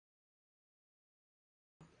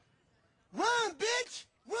bitch!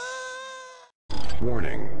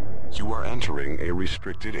 Warning, you are entering a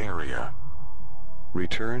restricted area.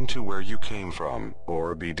 Return to where you came from,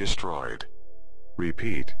 or be destroyed.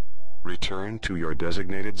 Repeat, return to your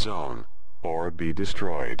designated zone, or be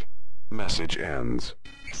destroyed. Message ends.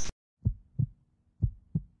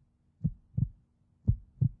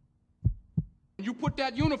 You put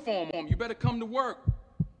that uniform on, you better come to work.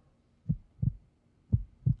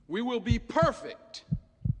 We will be perfect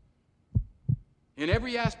in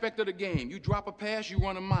every aspect of the game. You drop a pass, you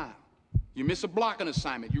run a mile. You miss a blocking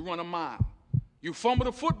assignment, you run a mile. You fumble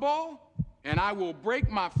the football, and I will break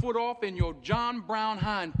my foot off in your John Brown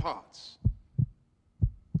hind parts.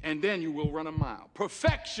 And then you will run a mile.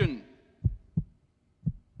 Perfection.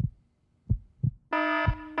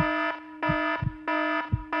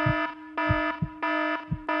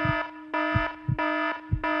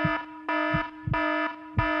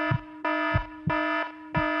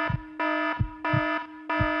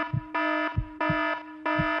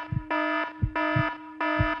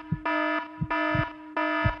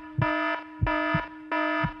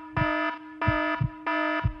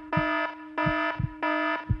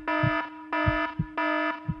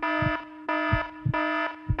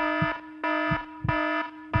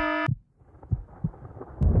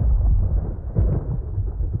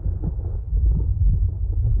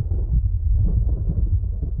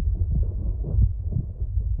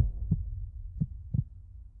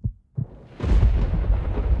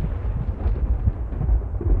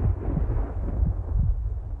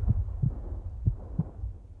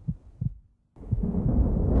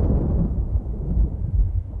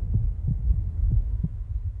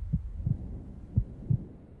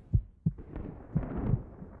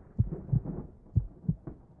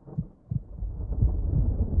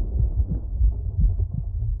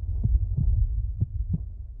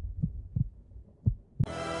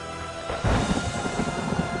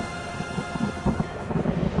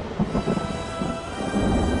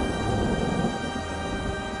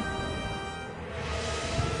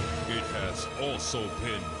 Also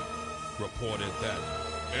been reported that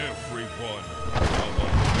everyone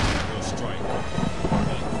will strike,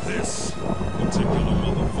 but this particular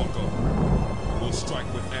motherfucker will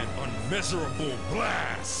strike with an unmeasurable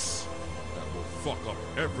blast that will fuck up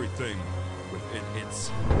everything within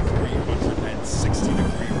its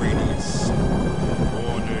 360-degree radius.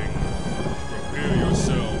 Warning, prepare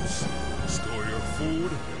yourselves, store your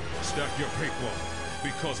food, stack your paper,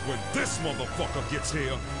 because when this motherfucker gets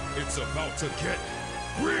here, it's about to get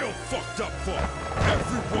real fucked up for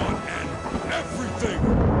everyone and everything,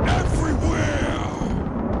 everywhere!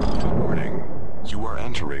 Warning, you are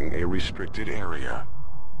entering a restricted area.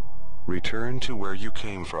 Return to where you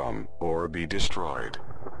came from, or be destroyed.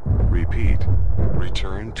 Repeat,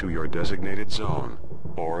 return to your designated zone,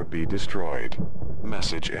 or be destroyed.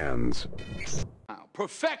 Message ends.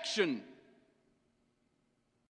 Perfection.